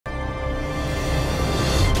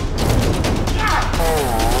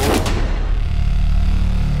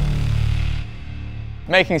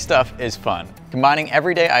Making stuff is fun. Combining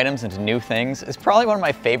everyday items into new things is probably one of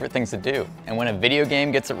my favorite things to do. And when a video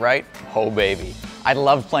game gets it right, oh baby. I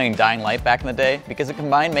loved playing Dying Light back in the day because it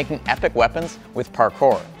combined making epic weapons with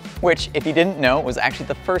parkour, which, if you didn't know, was actually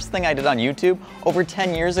the first thing I did on YouTube over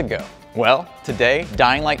 10 years ago. Well, today,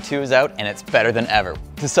 Dying Light 2 is out and it's better than ever.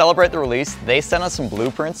 To celebrate the release, they sent us some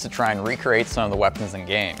blueprints to try and recreate some of the weapons in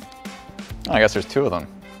game. Oh, I guess there's 2 of them.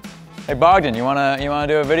 Hey Bogdan, you wanna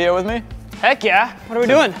do a video with me? Heck yeah, what are we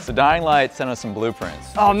doing? So Dying Light sent us some blueprints.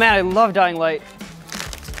 Oh man, I love Dying Light.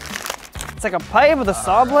 It's like a pipe with a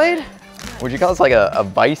saw blade. Would you call this like a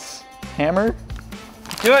vice hammer?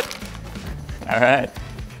 Do it. All right.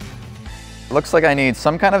 Looks like I need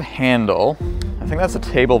some kind of handle. I think that's a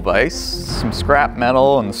table vise, some scrap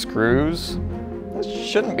metal and screws. This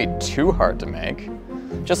shouldn't be too hard to make.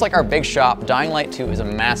 Just like our big shop, Dying Light 2 is a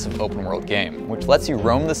massive open world game, which lets you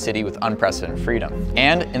roam the city with unprecedented freedom.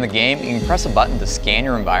 And in the game, you can press a button to scan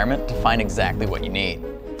your environment to find exactly what you need.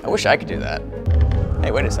 I wish I could do that.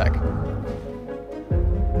 Hey, wait a sec.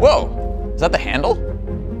 Whoa, is that the handle?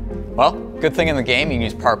 Well, good thing in the game you can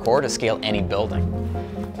use parkour to scale any building.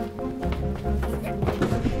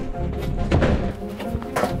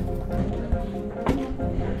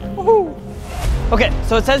 Woohoo! Okay,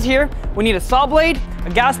 so it says here, we need a saw blade, a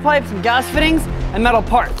gas pipe, some gas fittings, and metal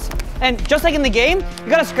parts. And just like in the game, you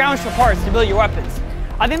gotta scrounge for parts to build your weapons.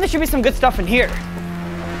 I think there should be some good stuff in here.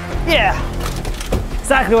 Yeah,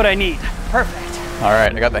 exactly what I need. Perfect. All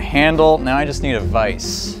right, I got the handle. Now I just need a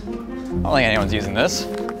vise. I don't think anyone's using this.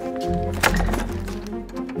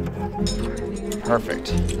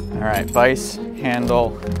 Perfect. All right, vise,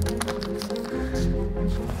 handle.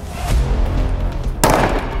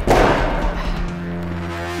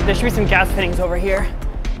 There should be some gas fittings over here.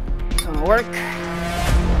 It's gonna work.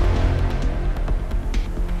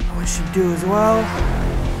 What should do as well.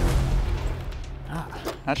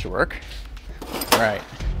 That should work. All right.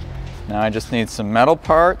 Now I just need some metal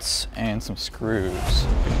parts and some screws.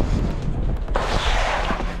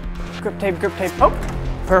 Grip tape, grip tape. Oh,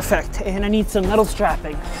 perfect. And I need some metal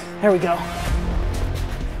strapping. There we go.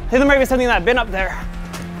 I think there might be something in that bin up there.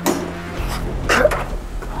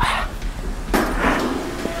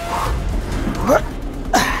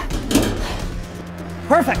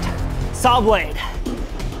 Perfect. Saw blade.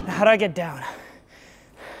 Now how do I get down?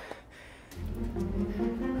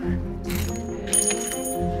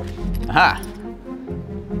 Aha.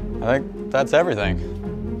 I think that's everything.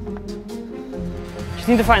 Just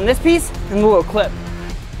need to find this piece and the little clip.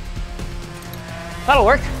 That'll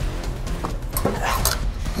work.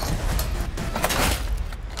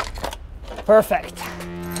 Perfect.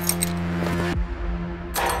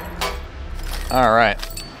 All right,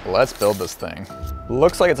 let's build this thing.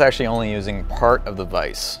 Looks like it's actually only using part of the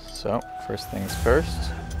vise. So first things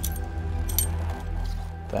first.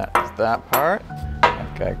 That is that part.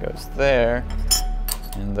 That guy goes there.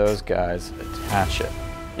 And those guys attach it.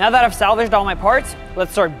 Now that I've salvaged all my parts,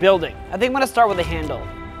 let's start building. I think I'm gonna start with a handle.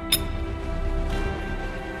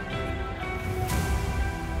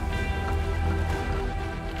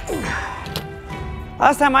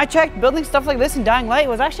 Last time I checked, building stuff like this in Dying Light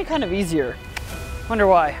was actually kind of easier. Wonder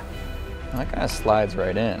why. That kind of slides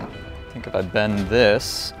right in. I think if I bend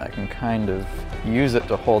this, I can kind of use it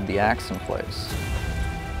to hold the axe in place.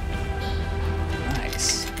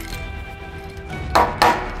 Nice.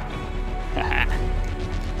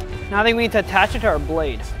 Now I think we need to attach it to our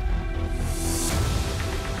blade.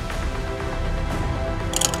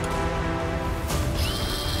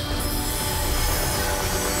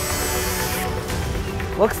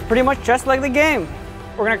 Looks pretty much just like the game.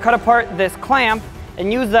 We're gonna cut apart this clamp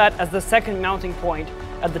and use that as the second mounting point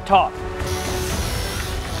at the top.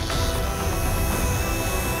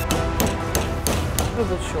 A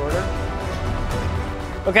little bit shorter.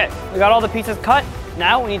 Okay, we got all the pieces cut.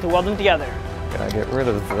 Now we need to weld them together. Gotta get rid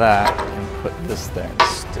of that and put this there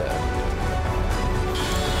instead.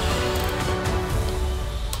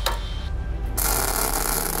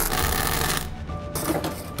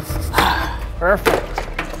 Perfect.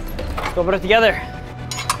 Let's go put it together.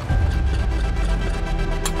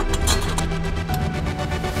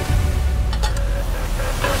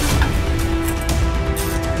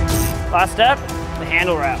 Last step, the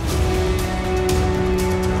handle wrap.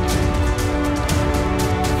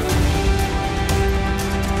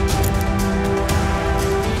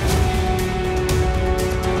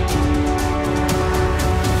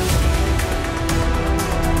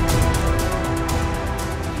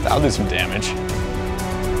 That'll do some damage.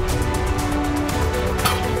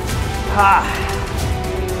 Ah,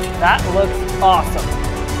 that looks awesome.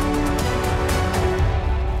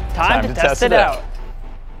 Time to test it out.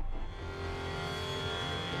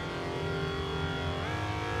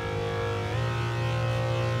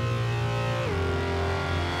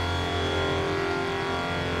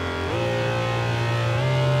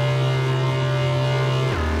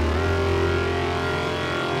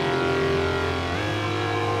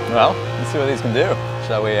 Well, let's see what these can do.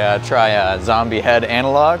 Shall we try a zombie head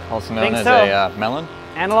analog, also known as a melon?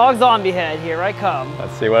 Analog zombie head, here I come.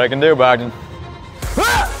 Let's see what I can do, Bogdan.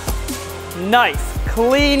 Nice,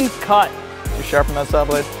 clean cut. You sharpen that saw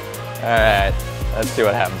blade? All right, let's see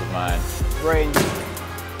what happens with mine. Range.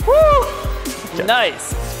 Woo!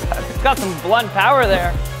 Nice. It's got some blunt power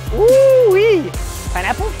there. Woo-wee.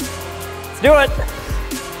 Pineapple? Let's do it.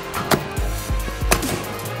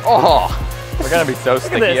 Oh, we're gonna be so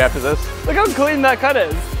sticky after this. Look how clean that cut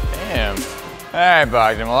is. Damn. All right,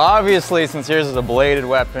 Bogdan. Well, obviously, since yours is a bladed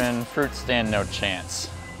weapon, fruits stand no chance.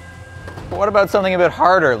 But what about something a bit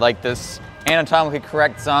harder, like this anatomically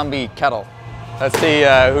correct zombie kettle? Let's see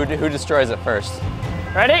who destroys it first.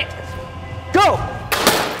 Ready? Go!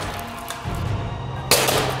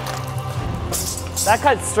 That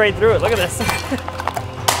cut straight through it. Look at this.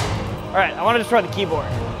 All right, I want to destroy the keyboard.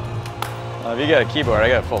 Well, if you got a keyboard, I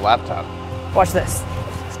got a full laptop. Watch this.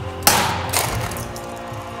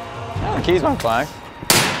 Oh, the keys won't fly.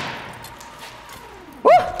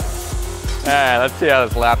 Woo! All right, let's see how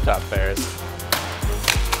this laptop fares.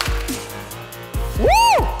 Woo!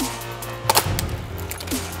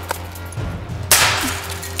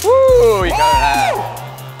 Woo! You got it in half.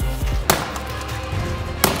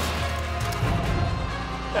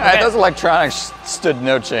 All right, those electronics stood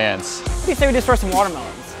no chance. What do you say we destroy some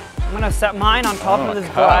watermelons? I'm gonna set mine on top of this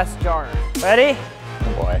glass jar. Ready?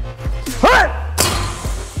 Oh boy.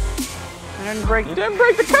 I didn't break. You didn't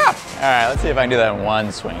break the cup. All right, let's see if I can do that in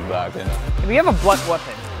one swing, Bogdan. We have a blunt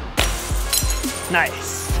weapon.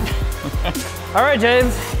 Nice. All right,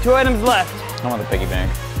 James, 2 items left. I want the piggy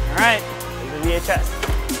bank. All right, take the VHS.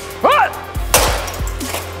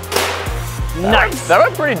 Nice. That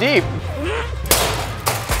went pretty deep.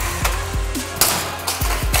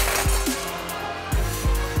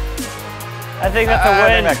 I think that's a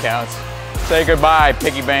win. I think that counts. Say goodbye,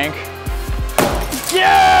 piggy bank.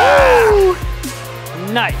 Yeah! Woo!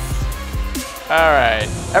 Nice. All right.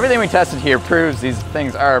 Everything we tested here proves these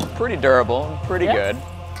things are pretty durable and pretty good.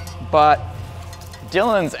 But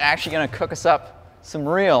Dylan's actually gonna cook us up some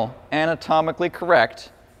real anatomically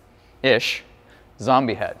correct-ish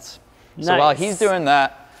zombie heads. Nice. So while he's doing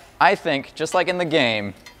that, I think, just like in the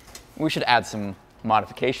game, we should add some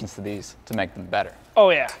modifications to these to make them better.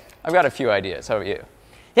 Oh yeah. I've got a few ideas. How about you?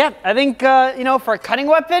 Yeah, I think, you know, for a cutting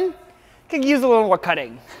weapon, could use a little more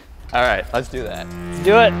cutting. All right, let's do that. Let's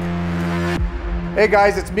do it. Hey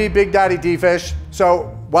guys, it's me, Big Daddy D-Fish.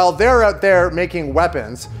 So while they're out there making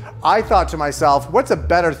weapons, I thought to myself, what's a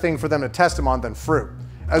better thing for them to test them on than fruit?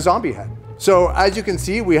 A zombie head. So as you can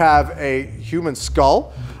see, we have a human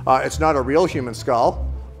skull. It's not a real human skull,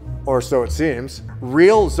 or so it seems.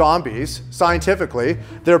 Real zombies, scientifically,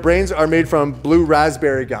 their brains are made from blue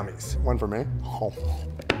raspberry gummies. One for me. Oh.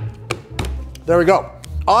 There we go.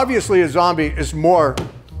 Obviously, a zombie is more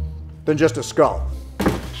than just a skull.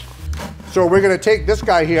 So we're gonna take this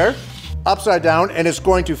guy here, upside down, and it's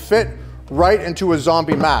going to fit right into a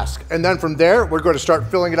zombie mask. And then from there, we're going to start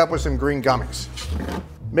filling it up with some green gummies.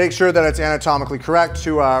 Make sure that it's anatomically correct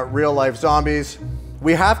to real life zombies.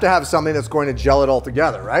 We have to have something that's going to gel it all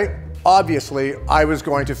together, right? Obviously, I was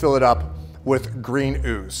going to fill it up with green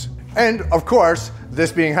ooze. And of course,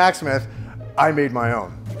 this being Hacksmith, I made my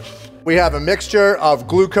own. We have a mixture of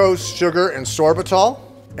glucose, sugar, and sorbitol,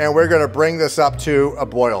 and we're gonna bring this up to a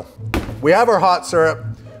boil. We have our hot syrup,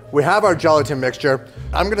 we have our gelatin mixture.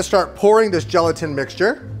 I'm gonna start pouring this gelatin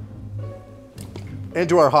mixture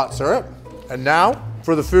into our hot syrup. And now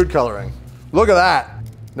for the food coloring. Look at that.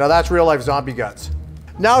 Now that's real life zombie guts.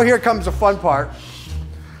 Now here comes the fun part.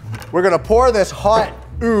 We're gonna pour this hot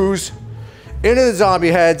ooze into the zombie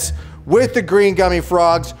heads with the green gummy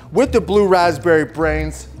frogs, with the blue raspberry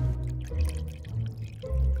brains.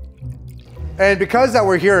 And because that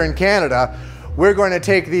we're here in Canada, we're going to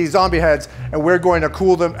take these zombie heads and we're going to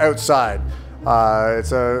cool them outside.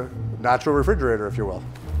 It's a natural refrigerator, if you will.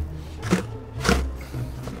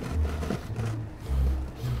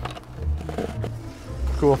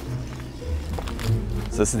 Cool.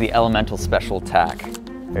 So this is the elemental special attack.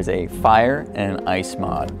 There's a fire and an ice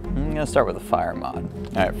mod. I'm gonna start with the fire mod.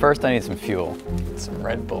 All right, first I need some fuel. Some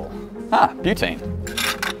Red Bull. Ah, butane.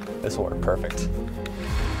 This will work perfect.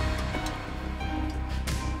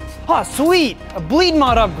 Oh, sweet! A bleed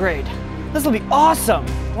mod upgrade. This will be awesome.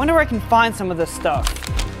 I wonder where I can find some of this stuff.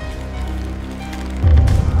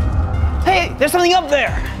 Hey, there's something up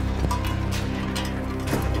there.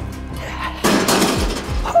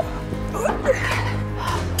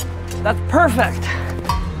 That's perfect.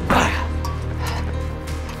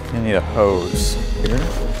 I need a hose here.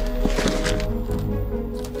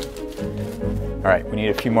 All right, we need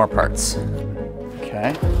a few more parts. Okay,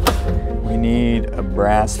 Okay. We need a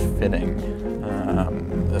brass fitting.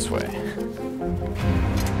 This way.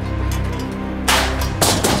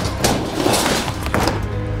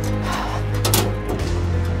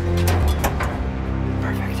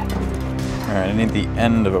 Perfect. All right, I need the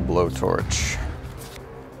end of a blowtorch.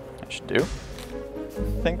 That should do.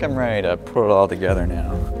 I think I'm ready to put it all together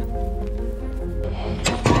now.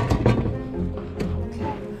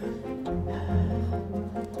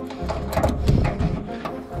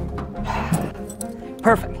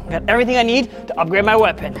 Perfect. Got everything I need to upgrade my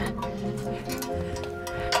weapon.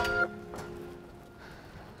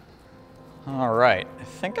 All right, I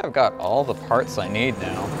think I've got all the parts I need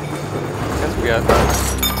now. I guess we got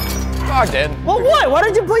logged in. Well, what? Why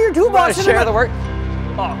did you put your toolbox in Share the work.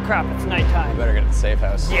 Oh crap! It's nighttime. Better get to the safe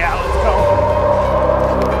house. Yeah, let's go.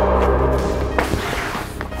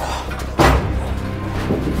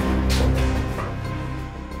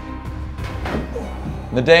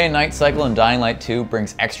 The day and night cycle in Dying Light 2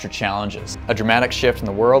 brings extra challenges. A dramatic shift in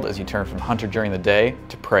the world as you turn from hunter during the day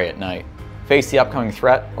to prey at night. Face the upcoming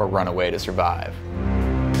threat or run away to survive.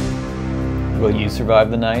 Will you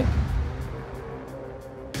survive the night?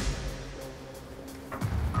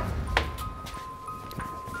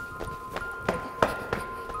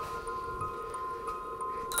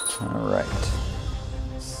 All right.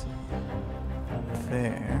 Let's see.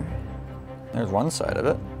 There. There's one side of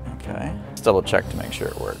it. Okay. Let's double check to make sure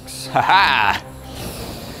it works. Ha-ha!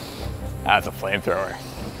 That's a flamethrower.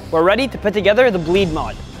 We're ready to put together the bleed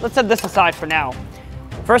mod. Let's set this aside for now.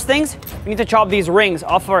 First things, we need to chop these rings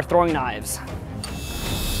off of our throwing knives.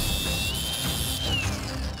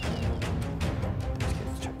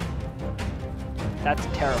 That's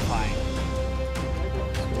terrifying.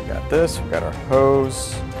 So we got this, we got our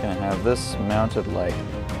hose. Gonna have this mounted like...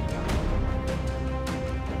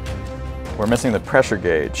 We're missing the pressure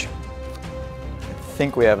gauge. I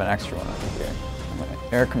think we have an extra one over here.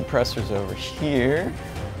 My air compressor's over here.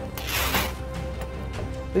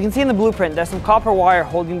 We can see in the blueprint there's some copper wire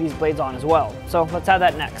holding these blades on as well. So let's add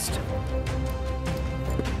that next.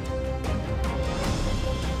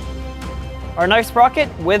 Our knife sprocket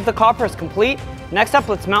with the copper is complete. Next up,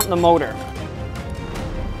 let's mount the motor.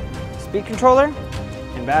 Speed controller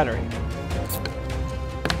and battery.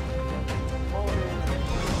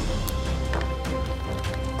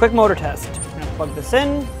 Quick motor test. I'm gonna plug this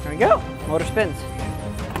in. There we go. Motor spins.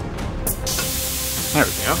 There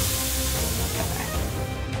we go.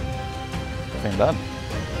 Thing done.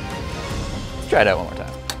 Let's try it out one more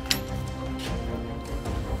time.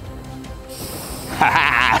 Ha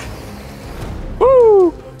ha!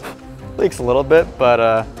 Woo! Leaks a little bit, but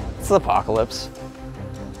it's the apocalypse.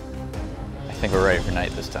 I think we're ready for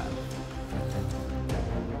night this time.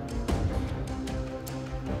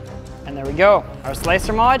 And there we go. Our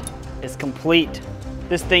slicer mod is complete.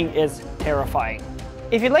 This thing is terrifying.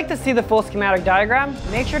 If you'd like to see the full schematic diagram,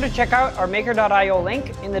 make sure to check out our maker.io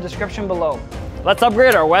link in the description below. Let's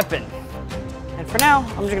upgrade our weapon. And for now,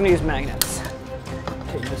 I'm just gonna use magnets.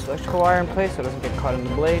 Take this electrical wire in place so it doesn't get caught in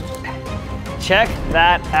the blade. Check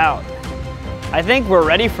that out. I think we're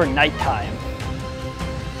ready for nighttime.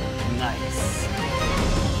 Nice.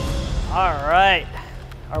 All right,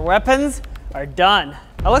 our weapons are done.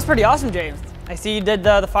 That looks pretty awesome, James. I see you did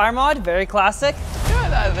the fire mod, very classic.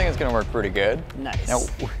 Yeah, I think it's gonna work pretty good. Nice. Now,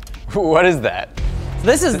 what is that? So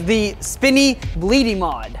this is the spinny bleedy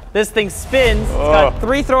mod. This thing spins, it's got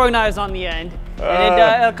 3 throwing knives on the end,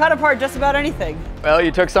 and it'll cut apart just about anything. Well,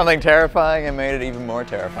 you took something terrifying and made it even more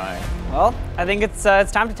terrifying. Well, I think it's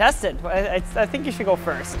time to test it. I think you should go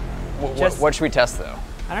first. What should we test though?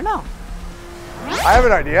 I don't know. I have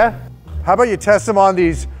an idea. How about you test them on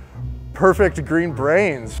these perfect green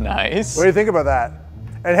brains? Nice. What do you think about that?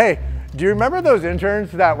 And hey, do you remember those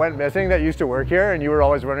interns that went missing that used to work here and you were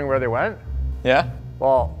always wondering where they went? Yeah?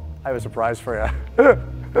 Well, I have a surprise for you.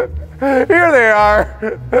 Here they are.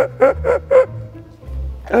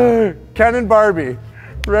 Ken and Barbie,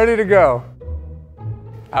 ready to go.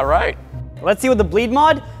 All right. Let's see what the bleed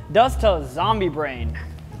mod does to a zombie brain.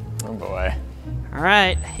 Oh boy. All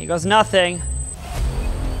right, here goes nothing.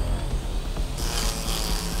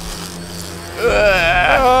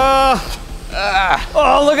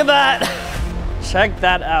 Oh, look at that. Check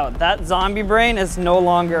that out. That zombie brain is no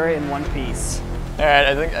longer in one piece. All right,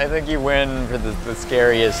 I think you win for the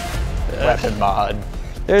scariest weapon mod.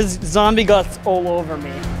 There's zombie guts all over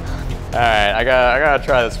me. All right, I gotta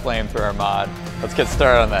try this flamethrower mod. Let's get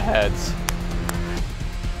started on the heads.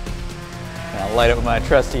 And I'll light it with my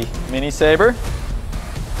trusty mini saber.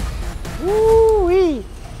 Woo-wee.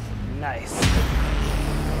 Nice.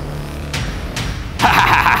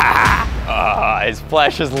 Oh, his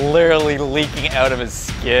flesh is literally leaking out of his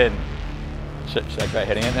skin. Should I try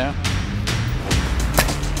hitting it now?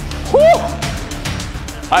 Woo!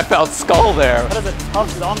 I felt skull there. That is a tough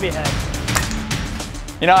zombie head.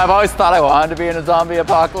 You know, I've always thought I wanted to be in a zombie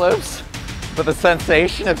apocalypse, but the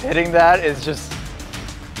sensation of hitting that is just,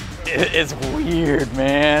 it's weird,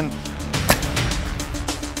 man.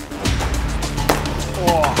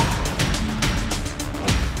 Oh.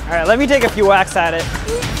 All right, let me take a few whacks at it.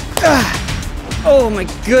 Oh my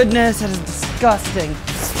goodness, that is disgusting.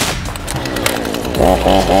 All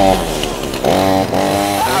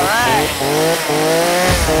right.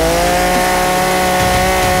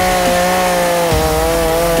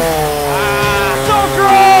 So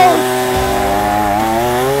gross!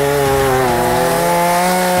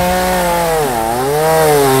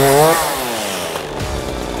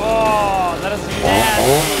 Oh, that is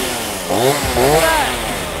nasty. Look at that.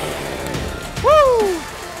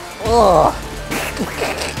 Woo! Ugh.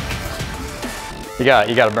 You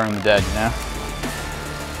gotta burn the dead, you know?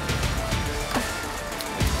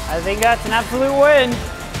 I think that's an absolute win.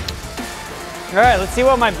 All right, let's see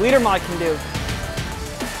what my bleeder mod can do.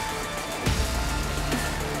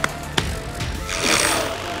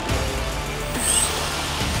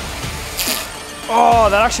 Oh,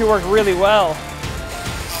 that actually worked really well.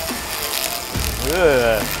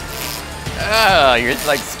 Ugh. Oh, you're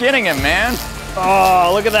like skinning him, man.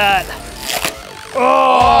 Oh, look at that.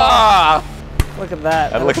 Oh, Look at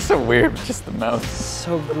that. that looks so weird with just the mouth.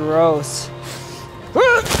 So gross.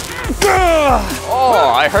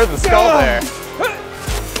 Oh, I heard the skull there.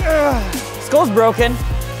 Skull's broken.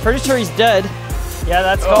 Pretty sure he's dead. Yeah,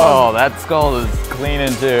 that skull. Oh, that skull is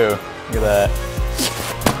cleaning too. Look at that.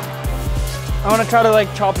 I want to try to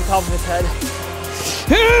like chop the top of his head.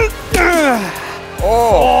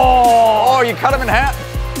 Oh, you cut him in half.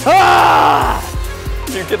 Ah!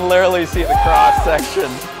 You can literally see the cross section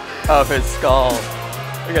of his skull.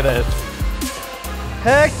 Look at it.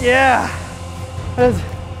 Heck yeah. That is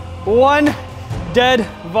one dead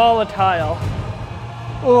volatile.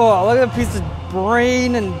 Oh, look at that piece of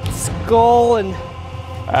brain and skull and.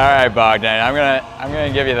 All right, Bogdan, I'm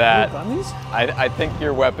gonna give you that. Gummies? I think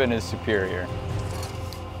your weapon is superior.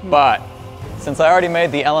 But since I already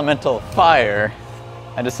made the elemental fire,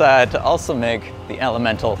 I decided to also make the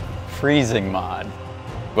elemental freezing mod.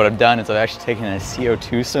 What I've done is I've actually taken a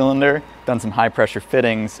CO2 cylinder, done some high pressure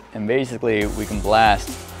fittings, and basically we can blast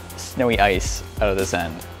snowy ice out of this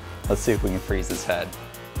end. Let's see if we can freeze this head.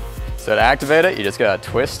 So to activate it, you just gotta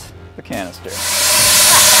twist the canister.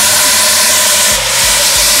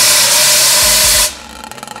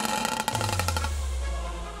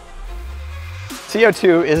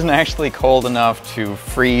 CO2 isn't actually cold enough to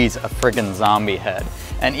freeze a friggin' zombie head.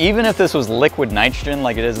 And even if this was liquid nitrogen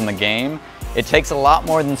like it is in the game, it takes a lot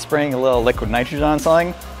more than spraying a little liquid nitrogen on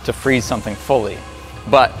something to freeze something fully.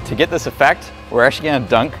 But to get this effect, we're actually gonna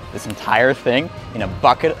dunk this entire thing in a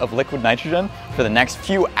bucket of liquid nitrogen for the next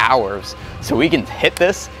few hours so we can hit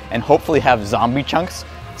this and hopefully have zombie chunks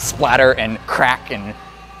splatter and crack and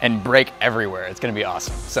break everywhere. It's gonna be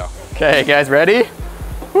awesome. So, okay, guys, ready?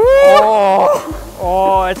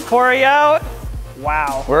 Oh, it's pouring out.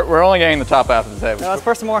 Wow. We're only getting the top half of his head. Yeah, let's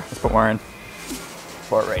pour some more. Let's put more in.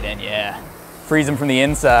 Pour it right in, yeah. Freeze him from the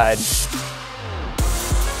inside.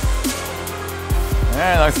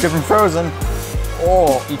 Yeah, looks good from frozen.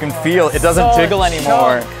 Oh, you can feel it doesn't jiggle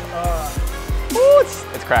anymore. Ooh,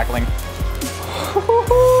 it's crackling.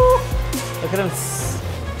 Look at him.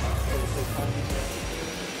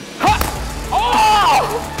 Ha!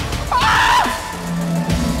 Oh! Ah!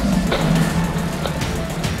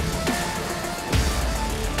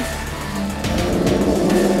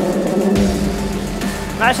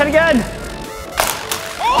 Smash it again.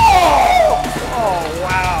 Oh! Oh,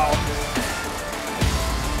 wow.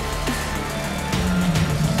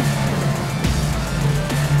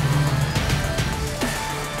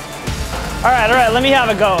 All right, let me have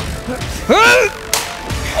a go.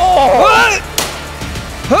 Oh!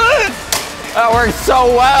 That worked so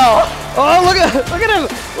well. Oh, look at him, look at him.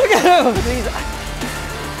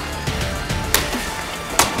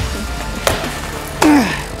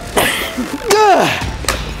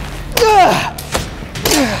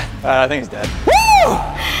 I think he's dead. Woo!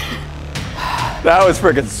 That was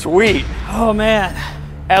freaking sweet. Oh man.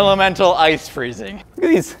 Elemental ice freezing.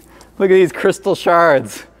 Look at these crystal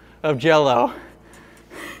shards of Jello.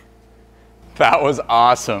 That was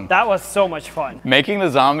awesome. That was so much fun. Making the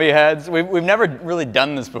zombie heads, we've never really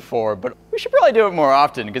done this before, but we should probably do it more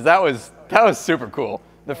often because that was super cool.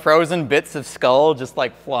 The frozen bits of skull just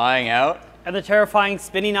like flying out. And the terrifying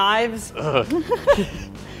spinning knives.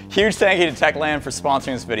 Huge thank you to Techland for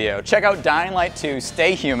sponsoring this video. Check out Dying Light 2,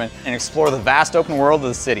 Stay Human, and explore the vast open world of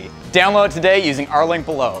the city. Download it today using our link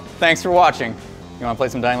below. Thanks for watching. You wanna play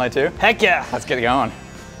some Dying Light 2? Heck yeah. Let's get it going.